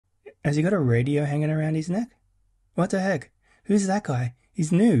Has he got a radio hanging around his neck? What the heck? Who's that guy?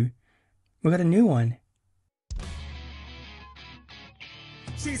 He's new. We got a new one.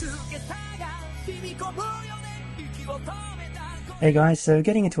 Hey guys, so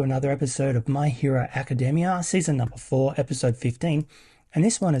getting into another episode of My Hero Academia, season number 4, episode 15, and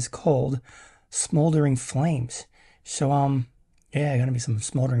this one is called Smoldering Flames. So, yeah, gonna be some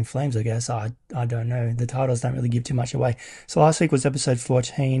smoldering flames, I guess. I don't know. The titles don't really give too much away. So last week was episode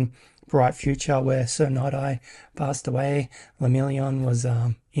 14, Bright Future, where Sir Night-Eye passed away. Lemillion was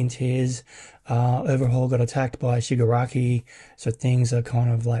in tears. Overhaul got attacked by Shigaraki. So things are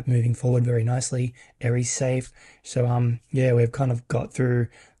kind of like moving forward very nicely. Eri's safe. So yeah, we've kind of got through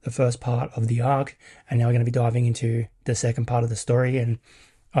the first part of the arc, and now we're going to be diving into the second part of the story, and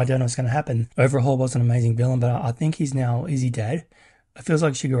I don't know what's going to happen. Overhaul was an amazing villain, but I think he's now... Is he dead? It feels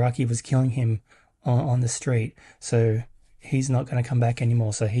like Shigaraki was killing him on the street. So he's not going to come back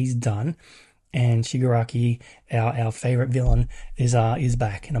anymore. So he's done. And Shigaraki, our favourite villain, is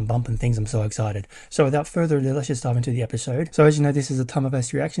back. And I'm bumping things. I'm so excited. So without further ado, let's just dive into the episode. So as you know, this is a Time of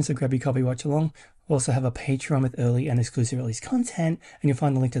Best reaction. So grab your copy, watch along. We also have a Patreon with early and exclusive release content. And you'll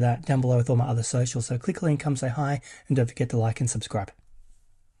find the link to that down below with all my other socials. So click the link, come say hi. And don't forget to like and subscribe.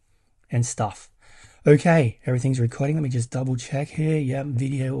 And stuff. Okay, everything's recording. Let me just double check here. Yep,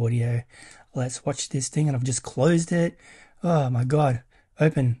 video, audio. Let's watch this thing, and I've just closed it. Oh my god.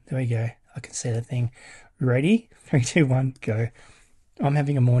 Open. There we go. I can see the thing. Ready? 3, 2, 1, go. I'm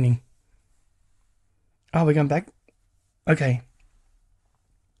having a morning. Oh, we're going back? Okay.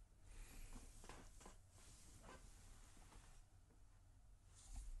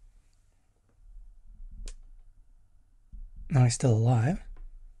 No, he's still alive.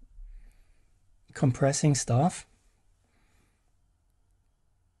 Compressing stuff.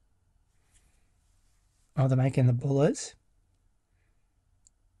 Oh, they're making the bullets.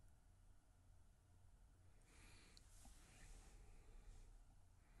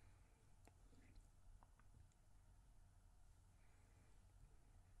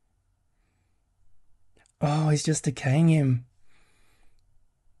 Oh, he's just decaying him.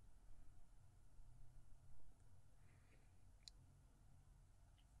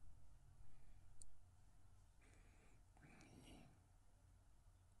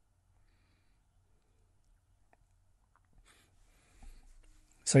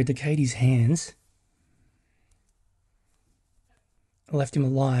 So he decayed his hands, left him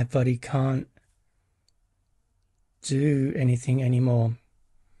alive, but he can't do anything anymore.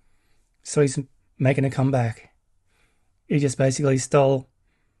 So he's making a comeback. He just basically stole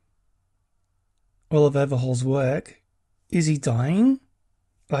all of Overhaul's work. Is he dying?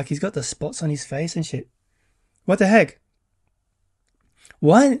 Like, he's got the spots on his face and shit. What the heck?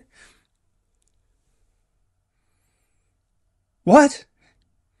 What? What?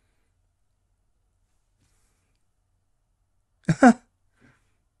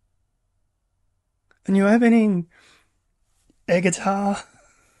 A new opening. A guitar.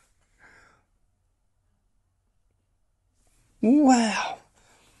 Wow.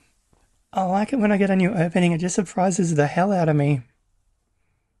 I like it when I get a new opening. It just surprises the hell out of me.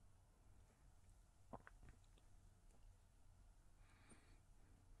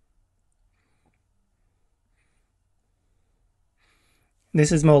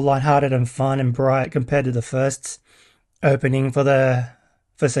 This is more lighthearted and fun and bright compared to the first opening for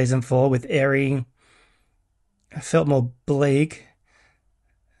season 4 with Eri. I felt more bleak.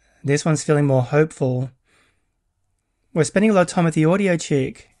 This one's feeling more hopeful. We're spending a lot of time with the audio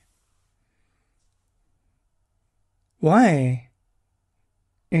chick. Why?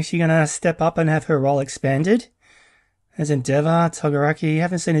 Is she gonna step up and have her role expanded? As Endeavor, Toguraki,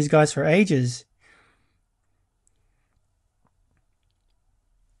 haven't seen these guys for ages.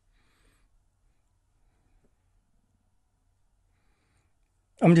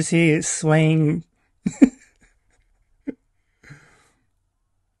 I'm just here swaying.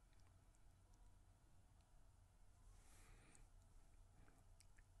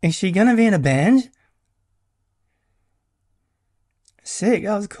 Is she gonna be in a band? Sick,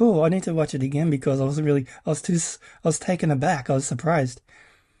 that was cool. I need to watch it again because I was taken aback. I was surprised.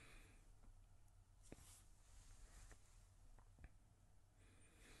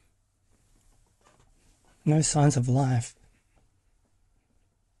 No signs of life.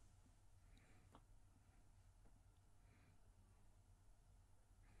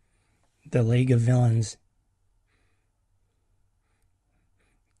 The League of Villains.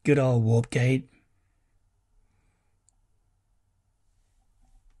 Good old Warpgate.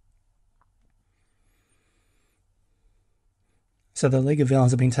 So the League of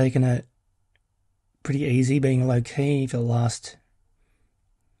Villains have been taking it pretty easy, being low-key for the last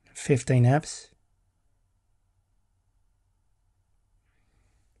 15 apps.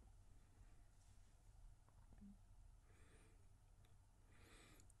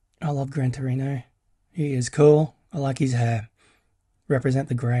 I love Gran Torino. He is cool. I like his hair. Represent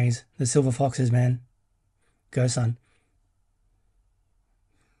the greys. The silver foxes, man. Go, son.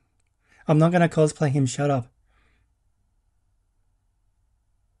 I'm not going to cosplay him, shut up.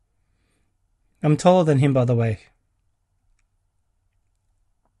 I'm taller than him, by the way.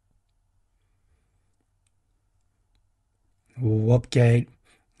 Whoopgate.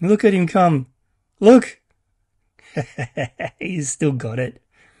 Look at him come. Look! He's still got it.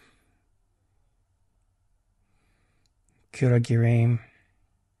 Kuragirim.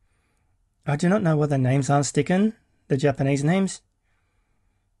 I do not know why the names aren't sticking. The Japanese names.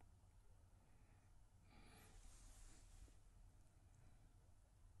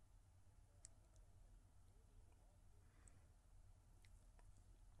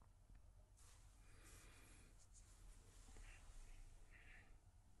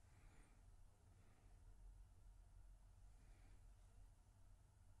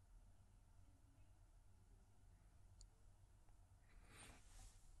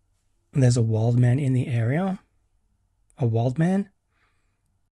 There's a wild man in the area. A wild man?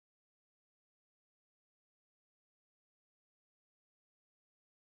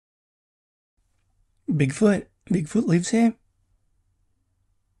 Bigfoot? Bigfoot lives here?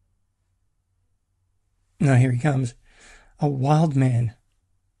 No, here he comes. A wild man.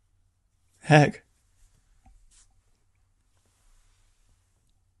 Heck.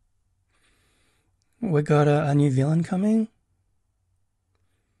 We got a new villain coming?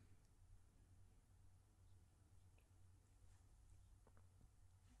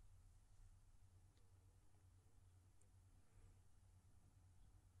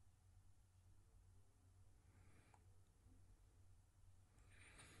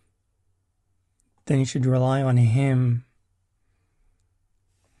 Then you should rely on him.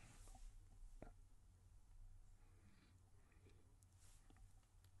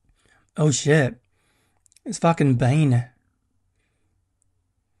 Oh shit. It's fucking Bane.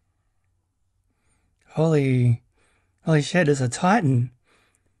 Holy shit, it's a Titan.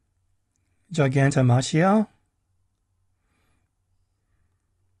 Gigantomachia?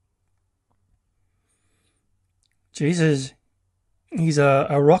 Jesus. He's a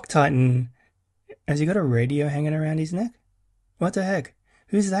rock Titan. Has he got a radio hanging around his neck? What the heck?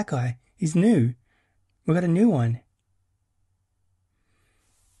 Who's that guy? He's new. We got a new one.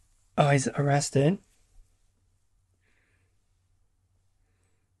 Oh, he's arrested.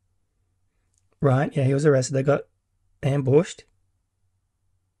 Right, yeah, he was arrested. They got ambushed.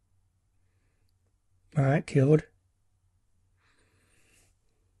 Alright, killed.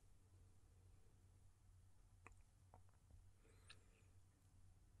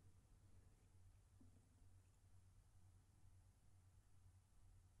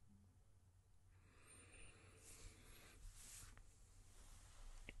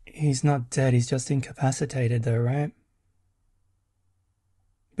 He's not dead, he's just incapacitated though, right?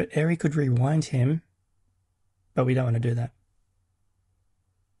 But Eri could rewind him. But we don't want to do that.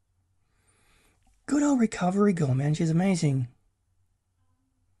 Good old recovery girl, man. She's amazing.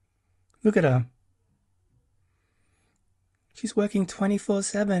 Look at her. She's working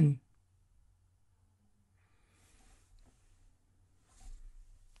 24/7.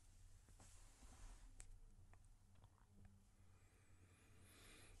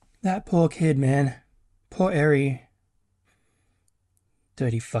 That poor kid, man. Poor Eri.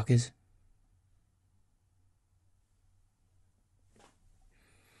 Dirty fuckers.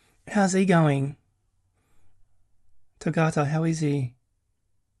 How's he going? Togata, how is he?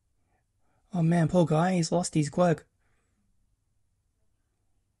 Oh man, poor guy, he's lost his cloak.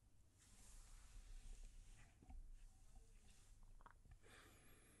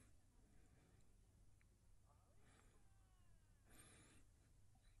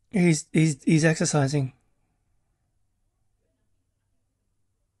 He's exercising.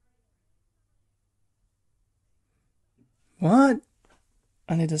 What?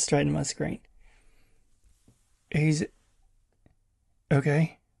 I need to straighten my screen. He's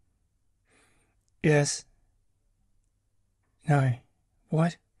okay. Yes. No.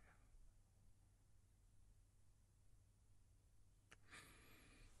 What?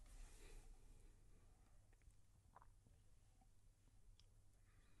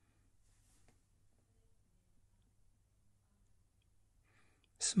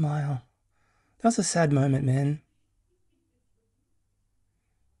 Smile. That's a sad moment, man.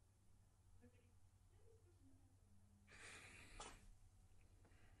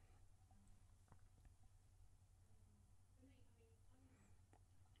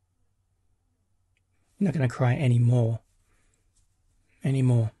 I'm not going to cry anymore.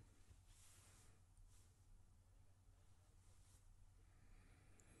 Anymore.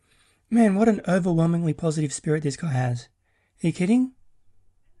 Man, what an overwhelmingly positive spirit this guy has. Are you kidding?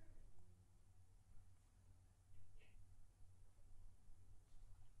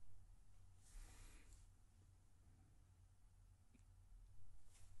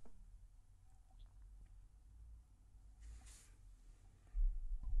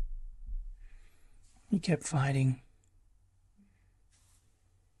 He kept fighting.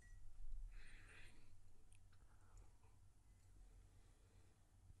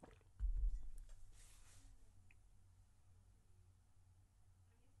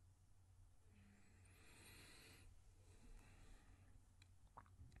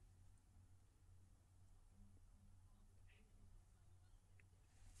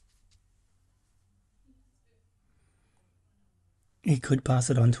 He could pass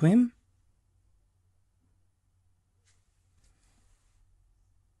it on to him.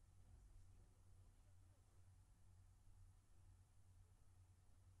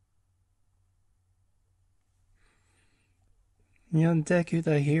 Young Deku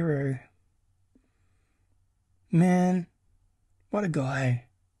the hero. Man, what a guy.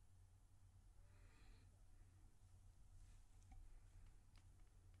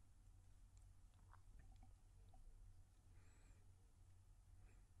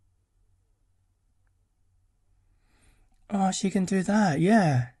 Oh, she can do that.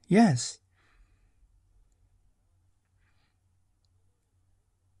 Yeah. Yes.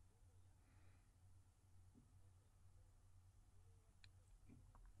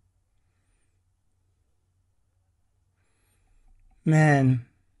 Man.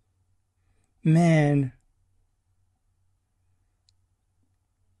 Man.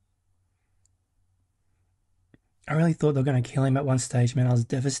 I really thought they were going to kill him at one stage, man. I was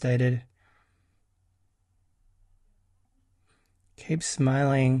devastated. Keep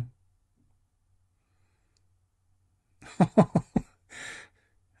smiling.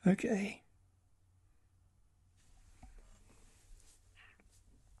 Okay.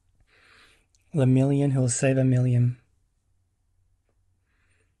 The million who'll save a million.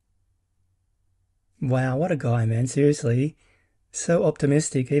 Wow, what a guy, man. Seriously. So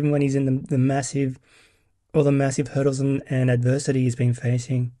optimistic, even when he's in the massive, all the massive hurdles and adversity he's been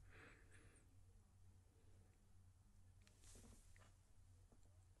facing.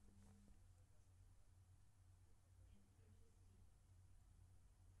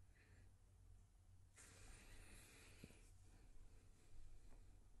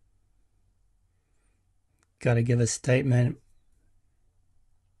 Gotta give a statement.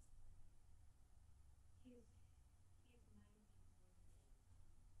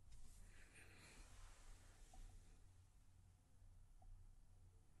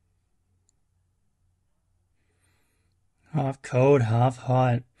 Half cold, half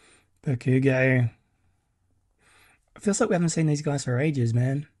hot. Bakugo. It feels like we haven't seen these guys for ages,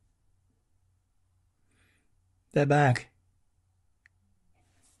 man. They're back.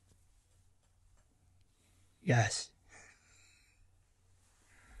 Yes.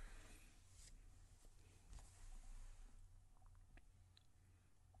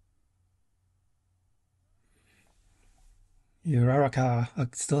 Uraraka. I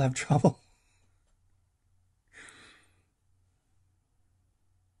still have trouble.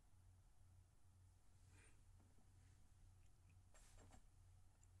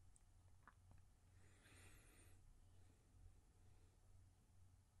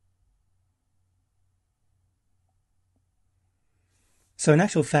 So in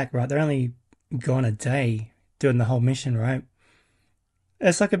actual fact, right, they're only gone a day doing the whole mission, right?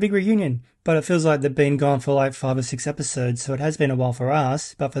 It's like a big reunion, but it feels like they've been gone for like 5 or 6 episodes, so it has been a while for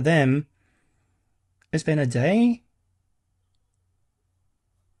us, but for them, it's been a day?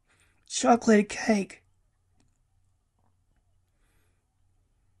 Chocolate cake.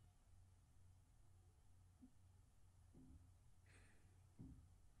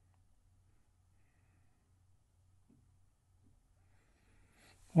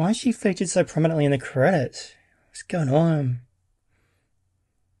 Why is she featured so prominently in the credits? What's going on?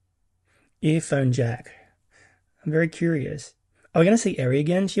 Earphone jack. I'm very curious. Are we going to see Eri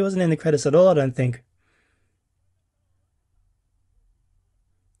again? She wasn't in the credits at all, I don't think.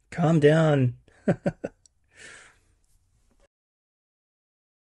 Calm down.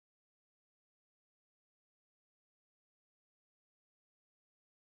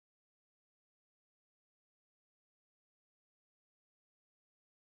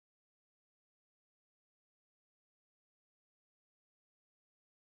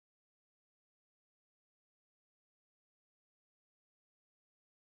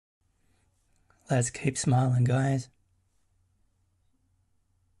 Let's keep smiling, guys.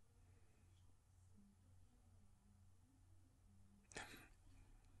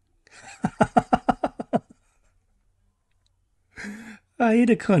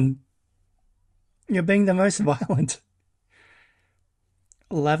 Aida-kun, you're being the most violent.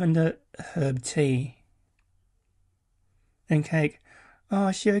 Lavender herb tea and cake. Oh,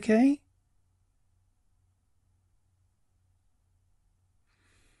 is she okay?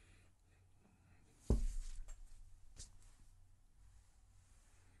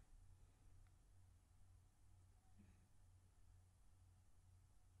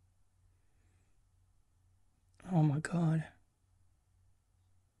 Oh my god.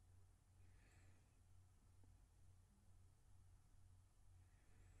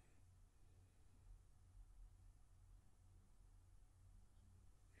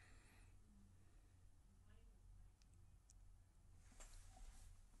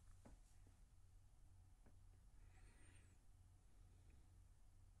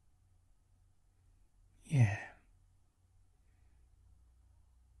 Yeah.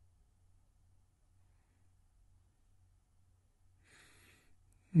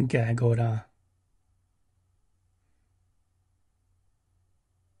 Gag order.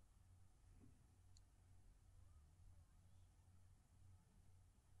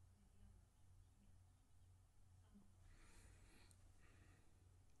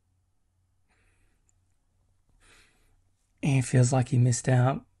 He feels like he missed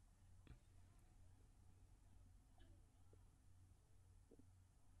out.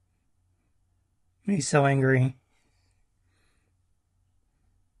 He's so angry.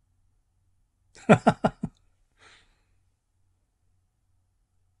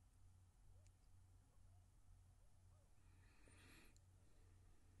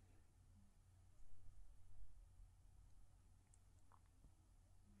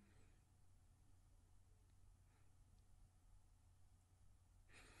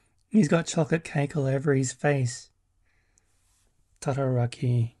 He's got chocolate cake all over his face.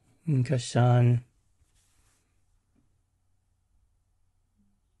 Tadaraki, Kashan.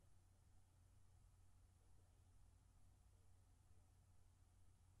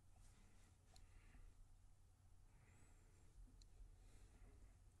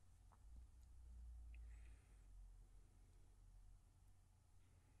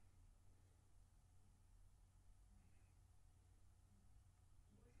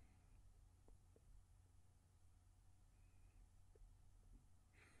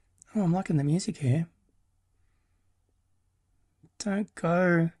 Oh, I'm liking the music here. Don't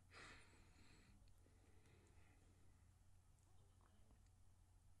go.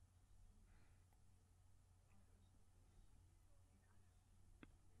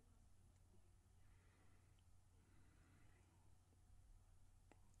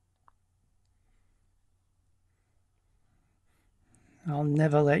 I'll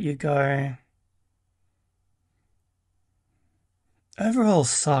never let you go. Overall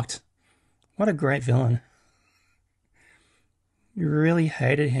sucked. What a great villain. You really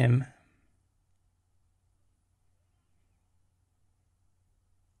hated him.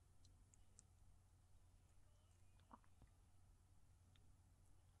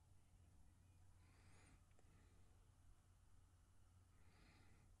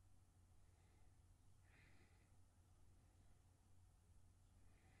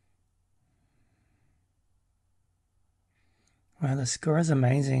 Wow, the score is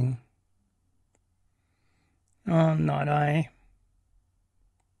amazing. Oh, not I.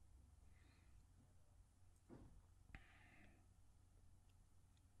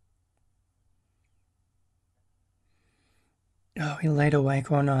 Oh, he laid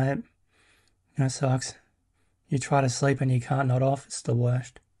awake all night. That sucks. You try to sleep and you can't nod off. It's the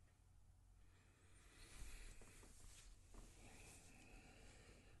worst.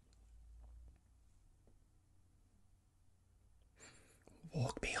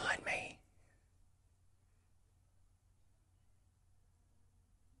 Walk behind me.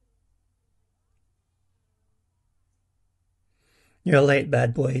 You're late,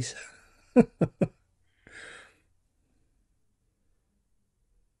 bad boys.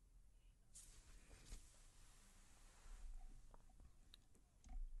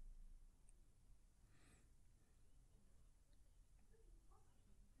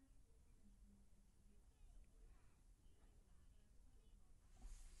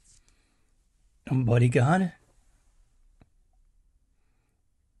 Bodyguard?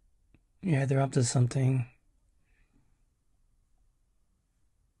 Yeah, they're up to something.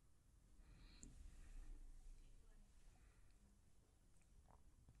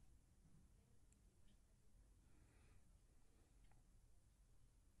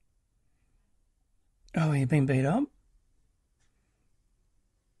 Oh, he been beat up?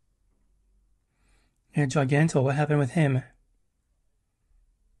 Yeah, Gigantor, what happened with him?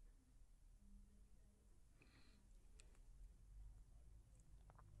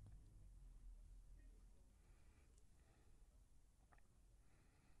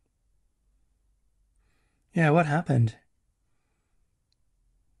 Yeah, what happened?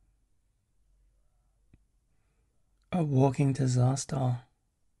 A walking disaster.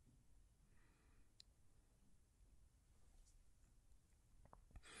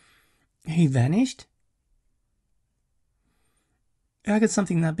 He vanished? How could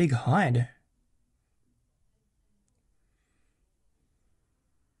something that big hide?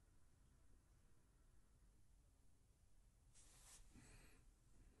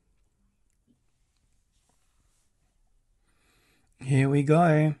 Here we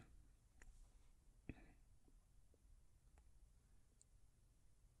go.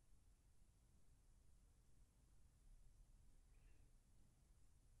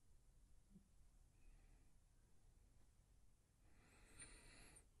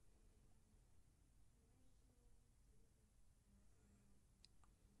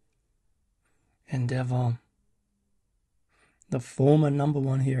 Endeavor. The former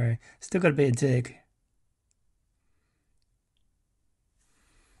 #1 hero. Still gotta be a dick.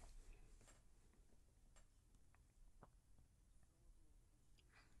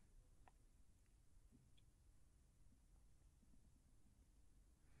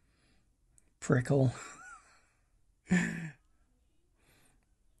 Prickle.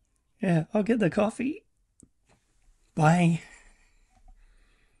 Yeah, I'll get the coffee. Bye.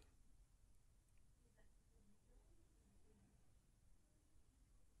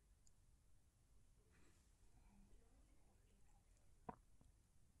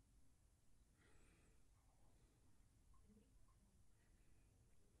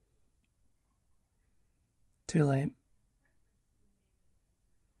 Too late.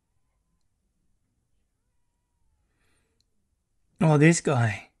 Oh, this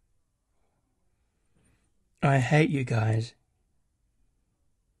guy. I hate you guys.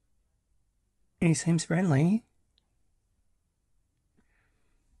 He seems friendly.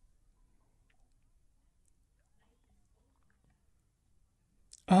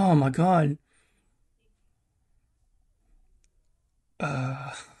 Oh my god.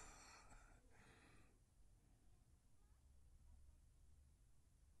 Uh,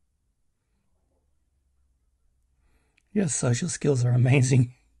 your social skills are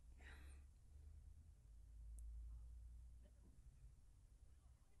amazing.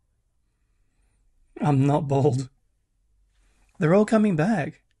 I'm not bald. They're all coming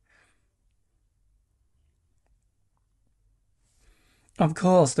back. Of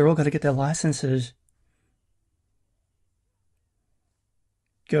course, they're all got to get their licenses.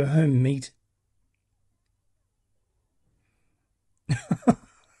 Go home, meet.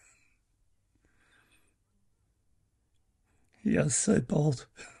 You're so bald.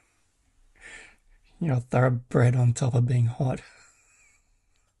 You're a thoroughbred on top of being hot.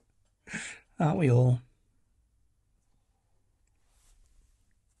 Aren't we all?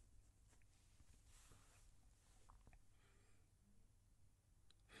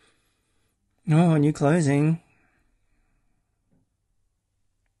 Oh, new closing.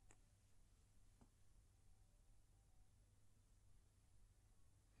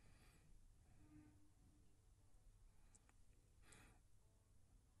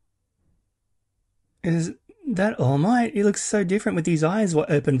 Is that All Might? He looks so different with his eyes were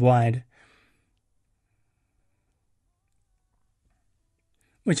opened wide.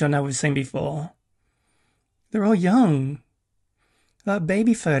 Which I know we've seen before. They're all young. Like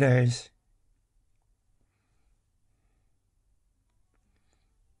baby photos.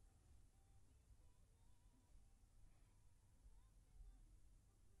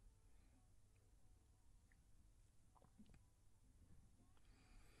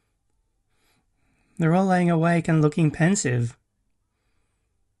 They're all laying awake and looking pensive.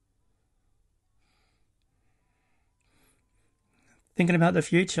 Thinking about the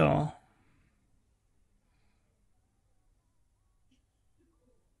future.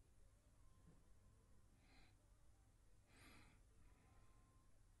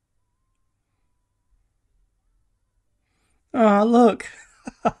 Oh, look.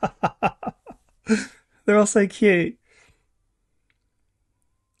 They're all so cute.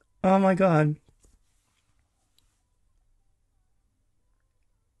 Oh my god.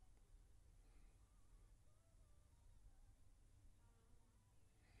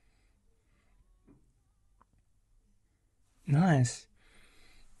 Nice.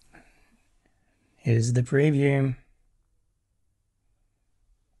 Here's the preview.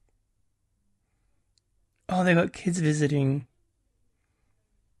 Oh, they got kids visiting.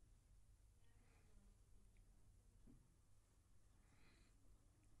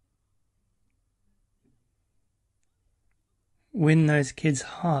 Win those kids'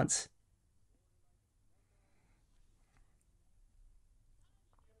 hearts.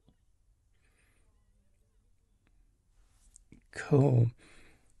 Cool.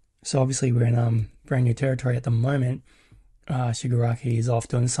 So obviously we're in brand new territory at the moment. Shigaraki is off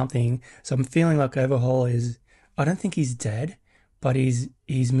doing something. So I'm feeling like Overhaul is. I don't think he's dead, but he's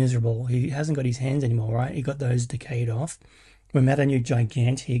miserable. He hasn't got his hands anymore, right? He got those decayed off. We met a new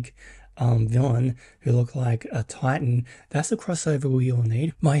gigantic villain who looked like a Titan. That's the crossover we all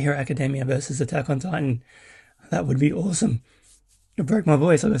need. My Hero Academia versus Attack on Titan. That would be awesome. It broke my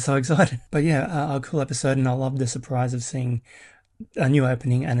voice. I got so excited. But yeah, a cool episode, and I love the surprise of seeing a new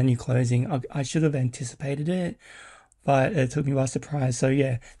opening and a new closing. I should have anticipated it, but it took me by surprise. So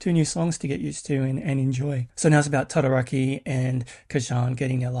yeah, 2 new songs to get used to and enjoy. So now it's about Todoroki and Kashan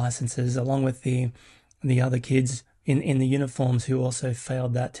getting their licenses, along with the other kids in the uniforms who also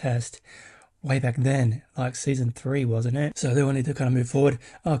failed that test way back then, like season 3, wasn't it? So they wanted to kind of move forward.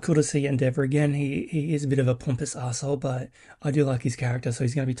 Cool to see Endeavor again. He is a bit of a pompous asshole, but I do like his character, so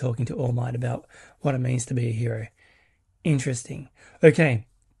he's going to be talking to All Might about what it means to be a hero. Interesting. Okay,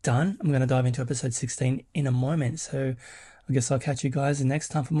 done. I'm going to dive into episode 16 in a moment, so I guess I'll catch you guys next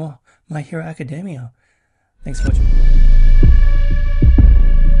time for more My Hero Academia. Thanks for watching.